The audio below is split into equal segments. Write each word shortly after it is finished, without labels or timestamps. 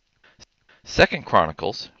2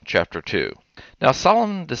 Chronicles Chapter 2. Now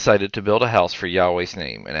Solomon decided to build a house for Yahweh's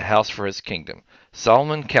name, and a house for his kingdom.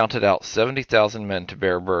 Solomon counted out 70,000 men to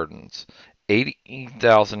bear burdens,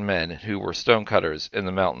 80,000 men who were stonecutters in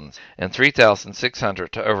the mountains, and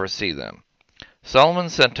 3,600 to oversee them. Solomon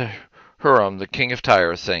sent to Huram the king of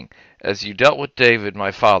Tyre, saying, As you dealt with David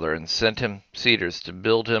my father, and sent him cedars to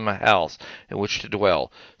build him a house in which to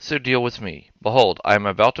dwell, so deal with me. Behold, I am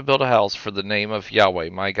about to build a house for the name of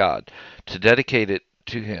Yahweh my God, to dedicate it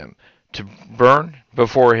to him, to burn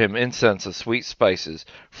before him incense of sweet spices,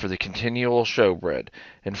 for the continual showbread,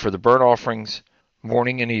 and for the burnt offerings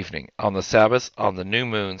morning and evening, on the Sabbaths, on the new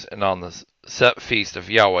moons, and on the set feast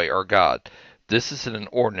of Yahweh our God. This is an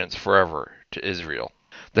ordinance forever to Israel.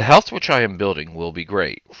 The house which I am building will be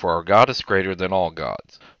great, for our God is greater than all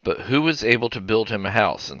gods. But who is able to build him a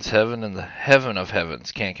house, since heaven and the heaven of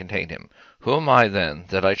heavens can't contain him? Who am I, then,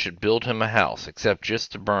 that I should build him a house, except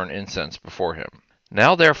just to burn incense before him?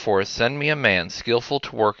 Now therefore send me a man skillful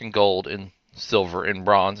to work in gold, in silver, in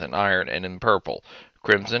bronze, and iron, and in purple,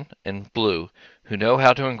 crimson, and blue, who know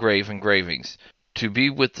how to engrave engravings, to be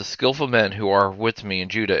with the skillful men who are with me in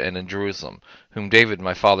Judah and in Jerusalem, whom David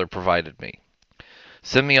my father provided me.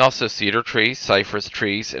 Send me also cedar trees, cypress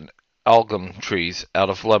trees, and algum trees out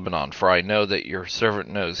of Lebanon, for I know that your servant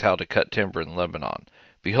knows how to cut timber in Lebanon.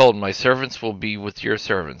 Behold, my servants will be with your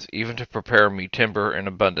servants, even to prepare me timber in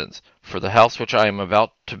abundance, for the house which I am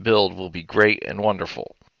about to build will be great and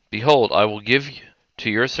wonderful. Behold, I will give to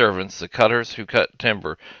your servants, the cutters who cut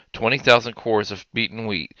timber, 20,000 cores of beaten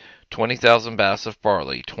wheat, 20,000 baths of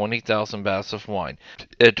barley, 20,000 baths of wine,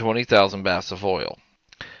 and 20,000 baths of oil.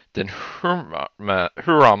 Then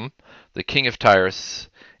Huram, the king of Tyre,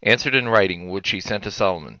 answered in writing, which he sent to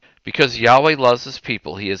Solomon, Because Yahweh loves his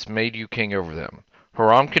people, he has made you king over them.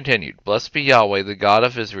 Huram continued, Blessed be Yahweh, the God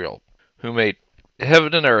of Israel, who made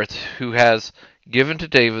heaven and earth, who has given to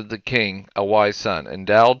David the king a wise son,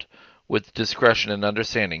 endowed with discretion and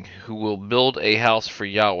understanding, who will build a house for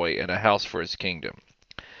Yahweh and a house for his kingdom.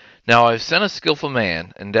 Now I have sent a skillful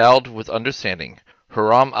man, endowed with understanding,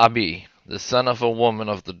 Huram-Abi, the son of a woman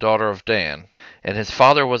of the daughter of Dan, and his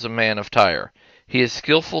father was a man of Tyre. He is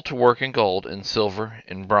skillful to work in gold, in silver,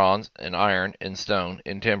 in bronze, in iron, in stone,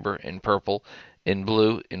 in timber, in purple, in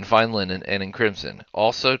blue, in fine linen, and in crimson,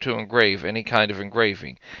 also to engrave any kind of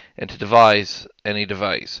engraving, and to devise any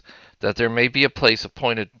device, that there may be a place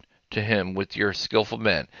appointed to him with your skillful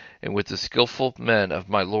men, and with the skillful men of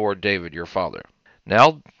my lord David your father.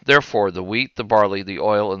 Now therefore the wheat, the barley, the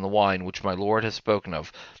oil, and the wine, which my lord has spoken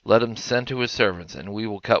of, let him send to his servants, and we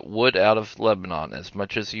will cut wood out of Lebanon, as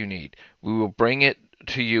much as you need. We will bring it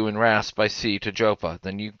to you in rafts by sea to Joppa,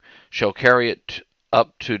 then you shall carry it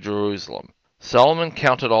up to Jerusalem. Solomon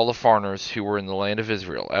counted all the foreigners who were in the land of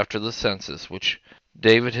Israel, after the census, which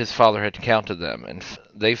David his father had counted them, and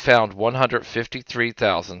they found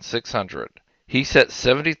 153,600. He set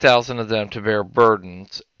 70,000 of them to bear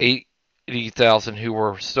burdens, 80,000 who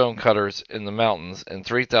were stonecutters in the mountains, and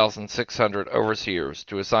 3,600 overseers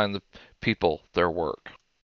to assign the people their work.